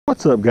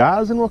What's up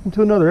guys, and welcome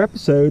to another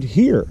episode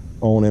here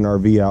on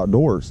NRV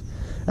Outdoors.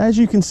 As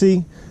you can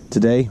see,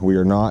 today we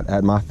are not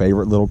at my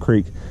favorite little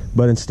creek,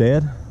 but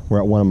instead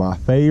we're at one of my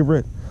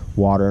favorite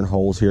watering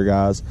holes here,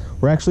 guys.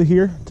 We're actually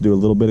here to do a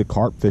little bit of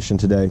carp fishing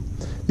today.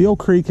 The old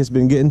creek has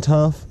been getting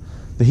tough.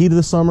 The heat of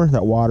the summer,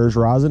 that water's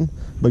rising.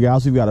 But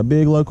guys, we've got a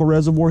big local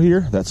reservoir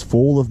here that's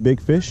full of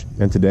big fish,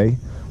 and today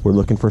we're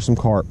looking for some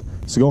carp.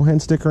 So go ahead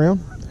and stick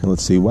around and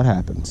let's see what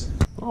happens.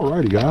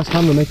 Alrighty guys,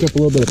 time to make up a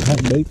little bit of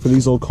pack bait for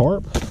these old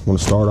carp. I'm going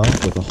to start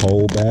off with a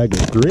whole bag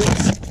of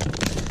grits.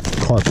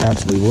 Carp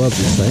absolutely love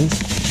these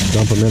things.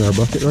 Dump them in our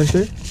bucket right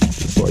there,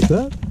 just like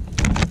that.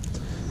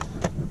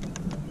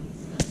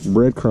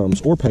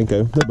 Breadcrumbs or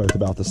panko, they're both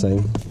about the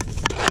same.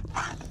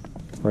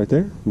 Right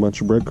there, a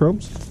bunch of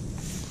breadcrumbs.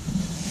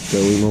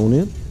 Throw them on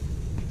in.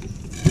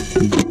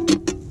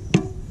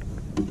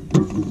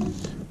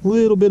 A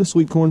little bit of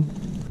sweet corn.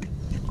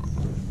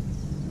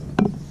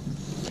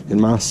 And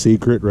my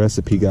secret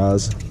recipe,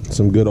 guys,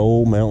 some good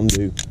old Mountain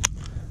Dew.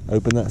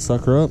 Open that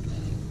sucker up,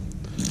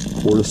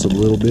 pour us a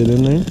little bit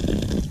in there,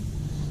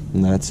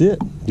 and that's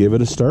it. Give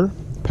it a stir,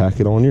 pack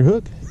it on your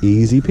hook,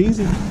 easy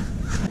peasy.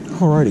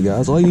 Alrighty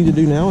guys, all you need to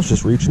do now is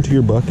just reach into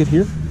your bucket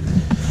here.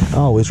 I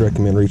always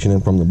recommend reaching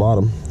in from the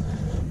bottom.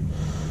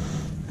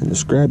 And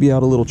just grab you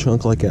out a little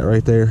chunk like that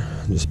right there,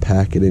 and just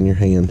pack it in your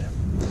hand.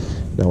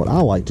 Now what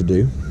I like to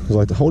do is I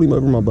like to hold him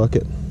over my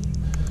bucket,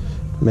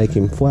 make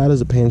him flat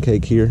as a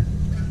pancake here.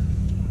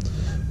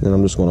 Then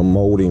I'm just going to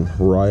mold him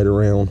right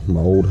around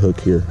my old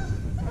hook here.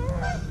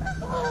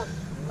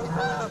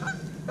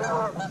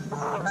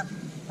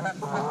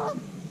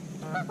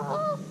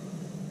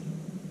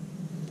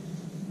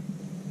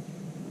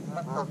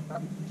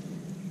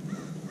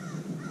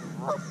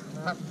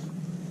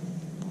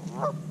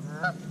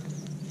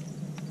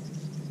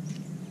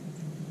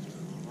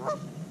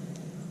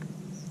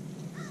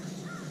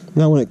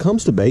 Now when it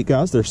comes to bait,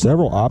 guys, there's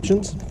several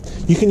options.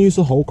 You can use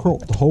the whole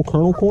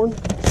kernel corn,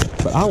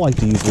 but I like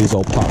to use these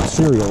old pop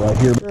cereal right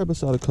here. Grab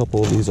us out a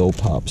couple of these old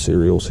pop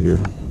cereals here.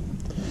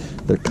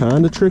 They're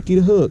kind of tricky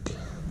to hook,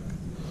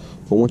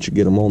 but once you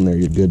get them on there,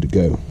 you're good to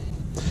go.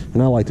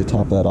 And I like to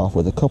top that off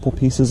with a couple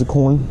pieces of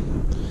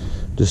corn,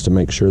 just to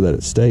make sure that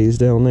it stays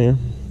down there.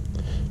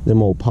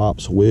 Them old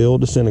pops will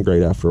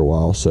disintegrate after a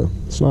while, so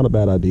it's not a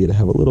bad idea to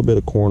have a little bit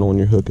of corn on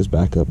your hook is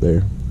back up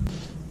there.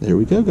 There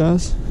we go,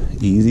 guys.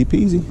 Easy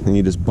peasy. And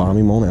you just bomb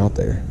him on out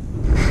there.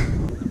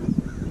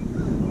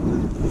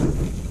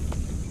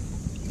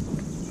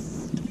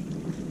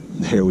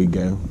 There we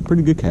go.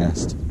 Pretty good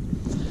cast.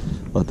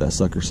 Let that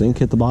sucker sink,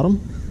 hit the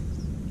bottom.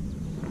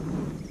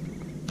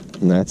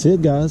 And that's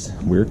it, guys.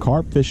 We're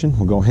carp fishing.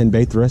 We'll go ahead and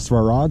bait the rest of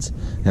our rods,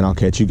 and I'll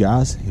catch you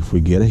guys if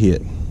we get a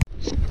hit.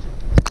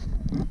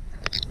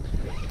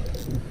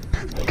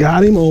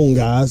 Got him on,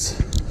 guys.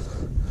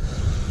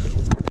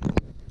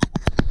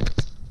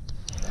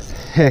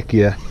 Heck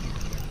yeah.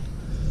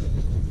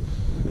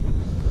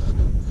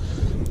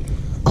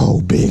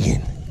 Oh,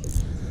 biggin'.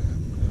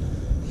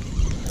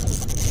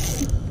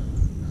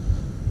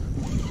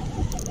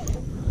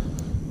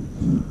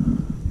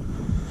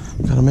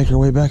 Gotta make our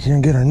way back here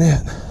and get our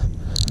net.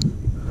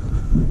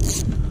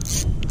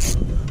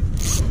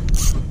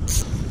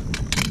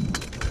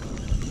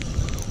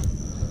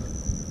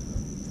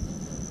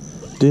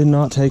 Did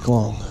not take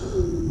long.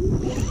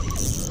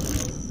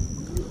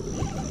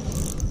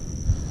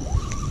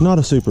 Not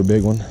a super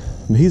big one,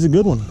 but he's a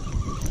good one.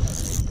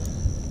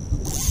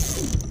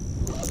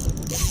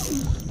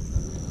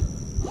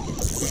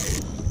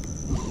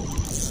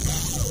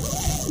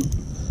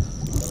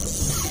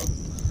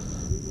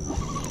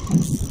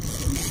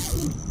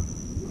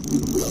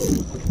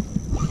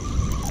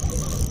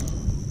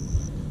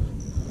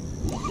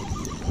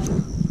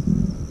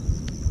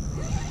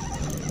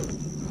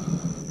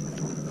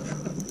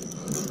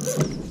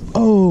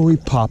 Oh, he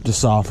popped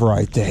us off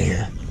right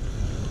there.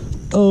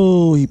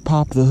 Oh, he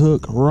popped the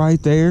hook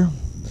right there.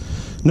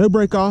 No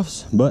break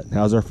offs, but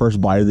that was our first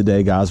bite of the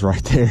day, guys,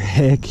 right there.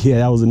 Heck yeah,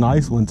 that was a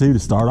nice one too to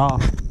start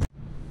off.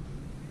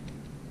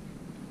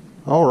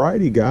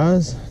 Alrighty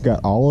guys,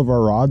 got all of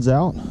our rods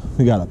out.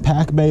 We got a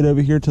pack bait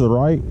over here to the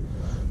right,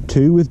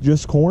 2 with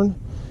just corn,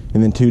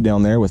 and then 2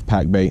 down there with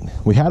pack bait.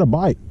 We had a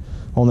bite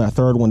on that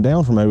third one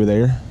down from over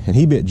there, and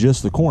he bit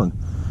just the corn.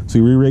 So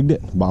we re-rigged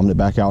it, bombed it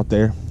back out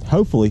there.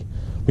 Hopefully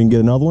we can get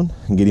another one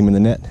and get him in the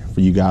net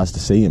for you guys to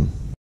see him.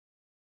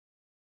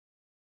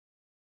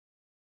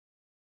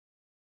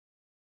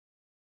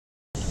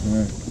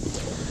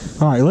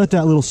 All right, let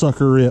that little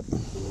sucker rip.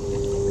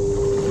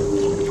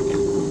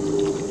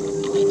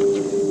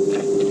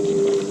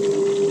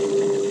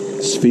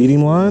 Just feed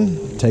him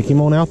line, take him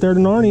on out there to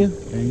Narnia.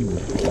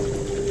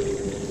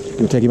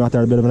 Can we take him out there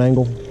at a bit of an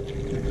angle?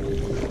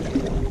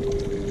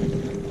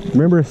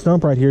 Remember, a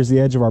stump right here is the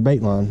edge of our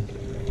bait line.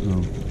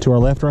 Oh. To our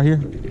left right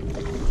here.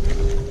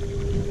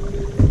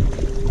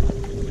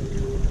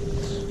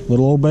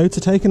 Little old boats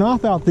are taking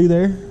off out through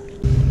there.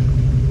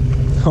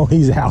 Oh,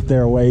 he's out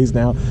there a ways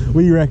now.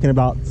 What do you reckon,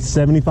 about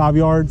 75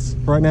 yards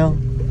right now?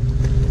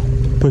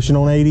 Pushing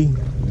on 80.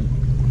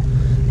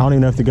 don't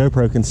even know if the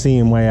GoPro can see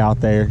him way out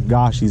there.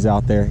 Gosh, he's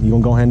out there. You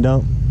wanna go ahead and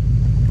dump?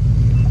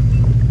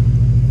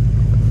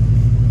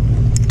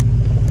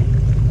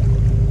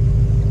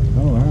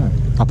 All right.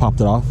 I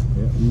popped it off.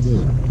 Yeah, you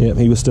did. Yep,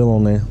 he was still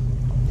on there.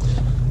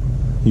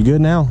 You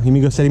good now? You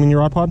mean go set him in your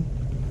rod pod?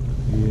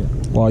 Yeah.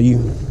 While you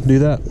do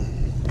that?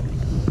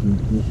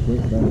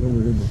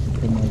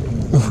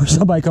 Before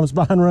somebody comes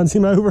by and runs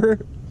him over.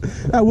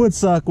 That would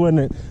suck,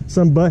 wouldn't it?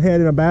 Some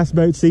butthead in a bass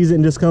boat sees it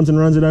and just comes and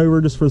runs it over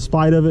just for the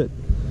spite of it.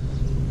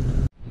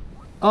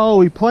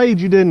 Oh, he played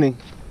you, didn't he?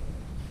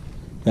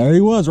 There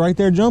he was, right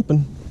there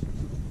jumping.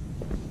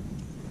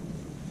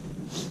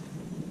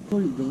 The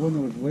one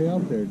that was way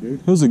out there, dude.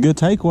 It was a good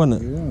take,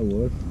 wasn't it? Yeah, it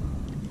was.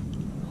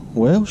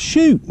 Well,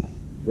 shoot.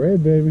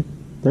 Braid, baby.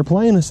 They're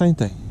playing us, ain't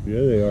they?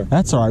 Yeah, they are.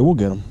 That's all right, we'll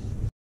get them.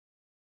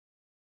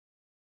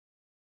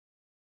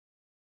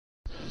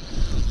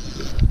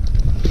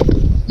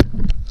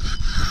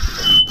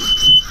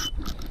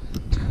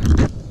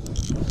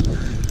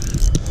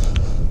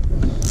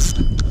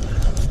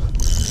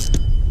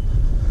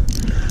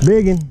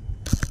 Biggin.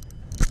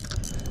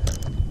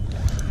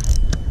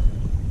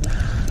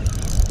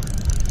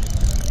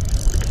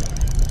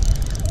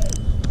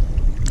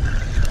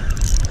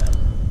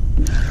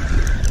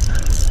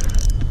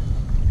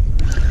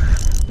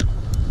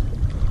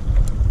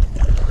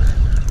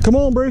 Come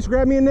on, Bruce,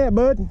 grab me a net,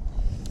 bud.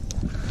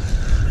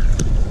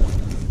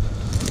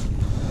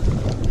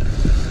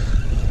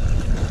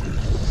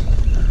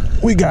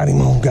 We got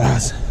him on,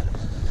 guys.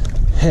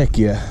 Heck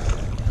yeah.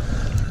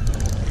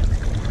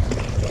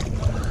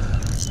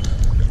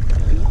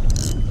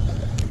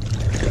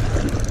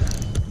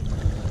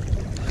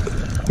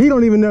 He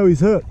don't even know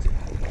he's hooked.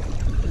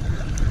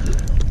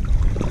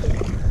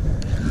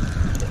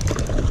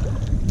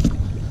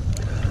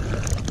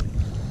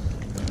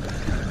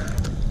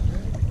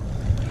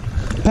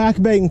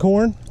 Pack bait and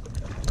corn.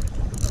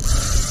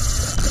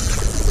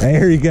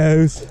 There he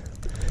goes.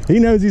 He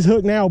knows he's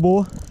hooked now,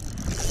 boy.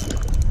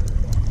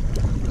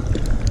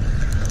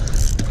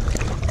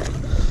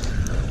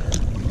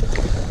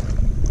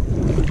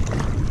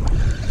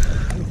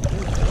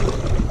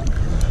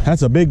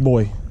 That's a big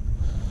boy.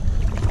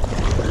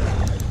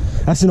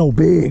 That's an old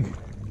big.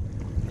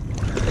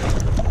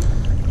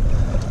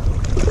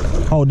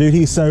 Oh, dude,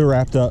 he's so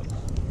wrapped up.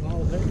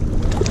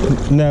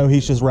 No,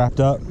 he's just wrapped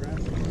up.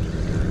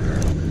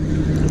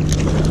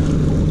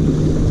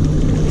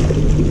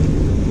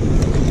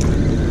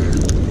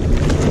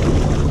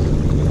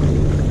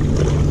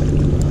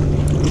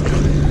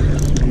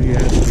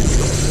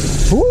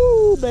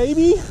 Woo,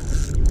 baby.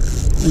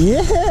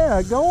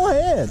 Yeah, go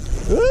ahead.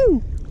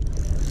 Woo.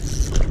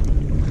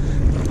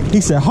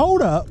 He said,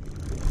 hold up.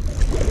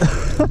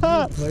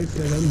 Place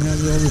that doesn't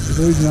have all the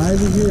poison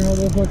ivy here. How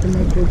the fuck am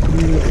I supposed to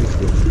do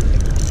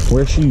that?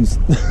 Wear shoes.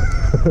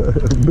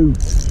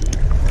 Boots.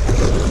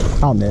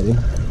 I'll net him.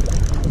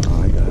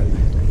 Oh, I got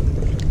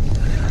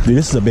it. Dude,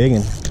 this is a big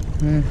one.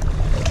 Yeah.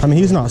 I mean,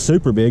 he's not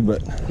super big,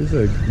 but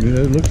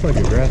It looks like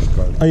a grass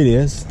carp. it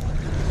is.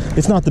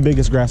 It's not the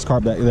biggest grass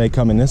carp that they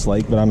come in this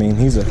lake, but I mean,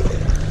 he's I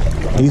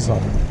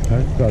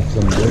thought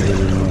some bigger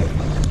than that.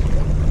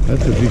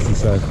 That's a decent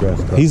sized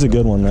grass carp. He's a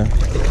good one, though.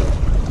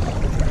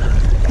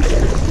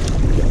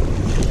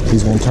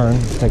 He's gonna turn,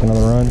 take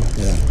another run.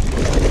 Yeah,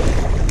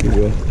 he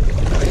will.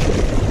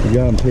 You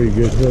got him pretty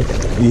good hook.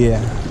 Yeah,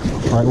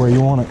 right where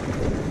you want it.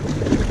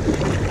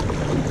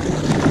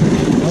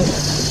 Oh,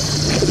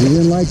 he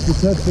didn't like the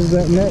touch of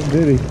that net,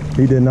 did he?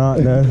 He did not,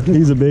 no.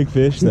 He's a big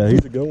fish, though.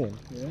 He's a good one.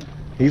 Yeah.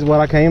 He's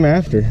what I came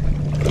after.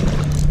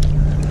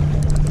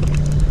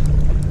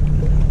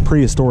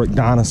 Prehistoric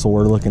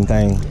dinosaur looking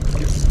thing.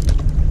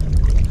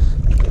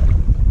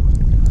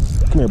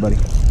 Come here, buddy.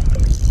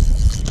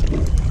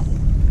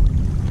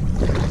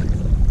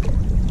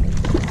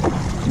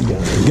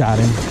 Got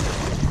him.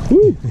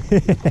 Woo.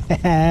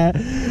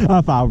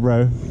 High five,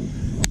 bro.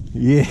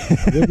 Yeah.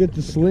 Go get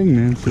the sling,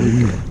 man. So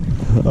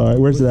all right,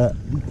 where's that?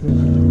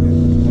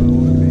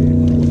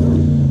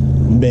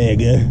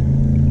 Bigger.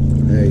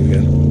 There you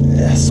go.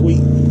 Yeah,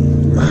 sweet.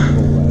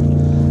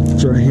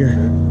 It's right here.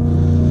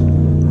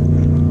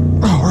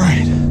 All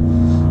right.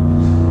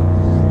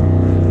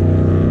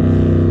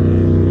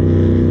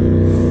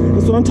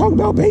 That's what I'm talking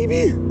about,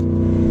 baby.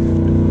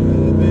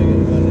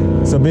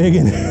 It's a big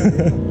one.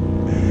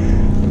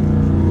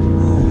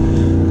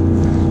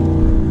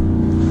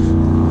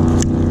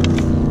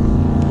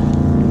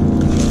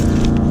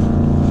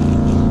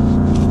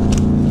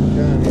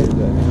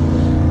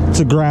 It's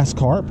a grass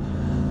carp.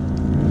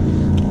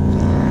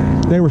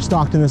 They were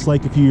stocked in this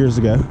lake a few years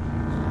ago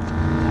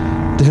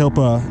to help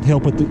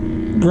with the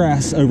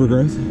grass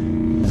overgrowth.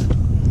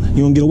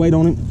 You want to get a weight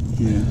on him?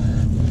 Yeah.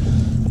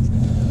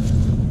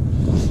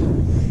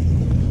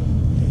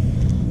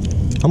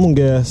 I'm gonna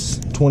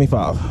guess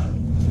 25.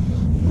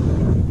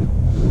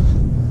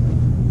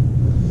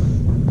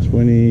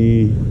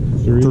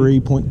 23.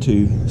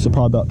 3.2. So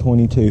probably about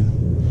 22.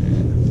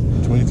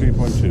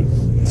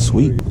 23.2.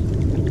 Sweet.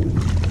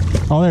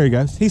 Oh, there he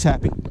goes. He's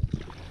happy.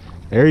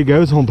 There he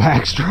goes on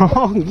back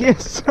strong.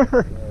 Yes,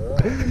 sir.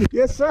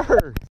 Yes,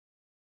 sir.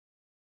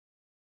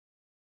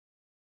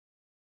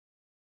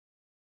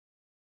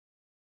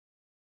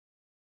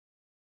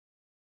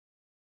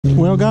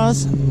 Well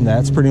guys,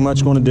 that's pretty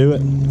much going to do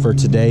it for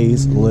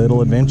today's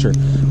little adventure.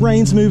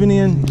 Rain's moving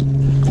in.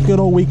 Good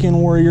old weekend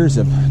warriors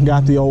have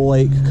got the old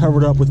lake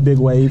covered up with big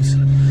waves.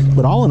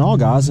 But all in all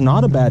guys,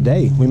 not a bad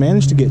day. We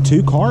managed to get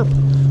 2 carp.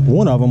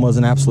 One of them was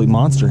an absolute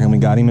monster and we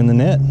got him in the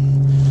net.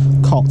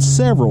 Caught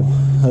several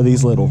of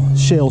these little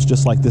shells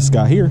just like this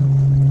guy here.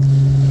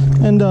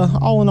 And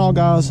all in all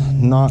guys,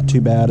 not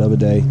too bad of a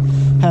day.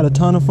 Had a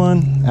ton of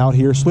fun out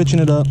here switching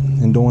it up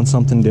and doing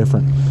something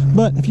different.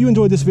 But if you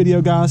enjoyed this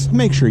video guys,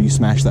 make sure you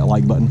smash that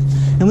like button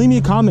and leave me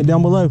a comment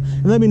down below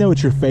and let me know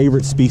what your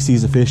favorite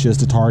species of fish is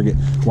to target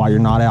while you're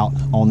not out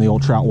on the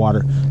old trout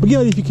water. But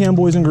get it if you can,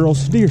 boys and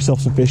girls. Do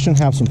yourself some fishing,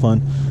 have some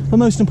fun, but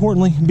most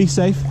importantly, be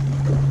safe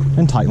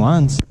and tight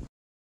lines.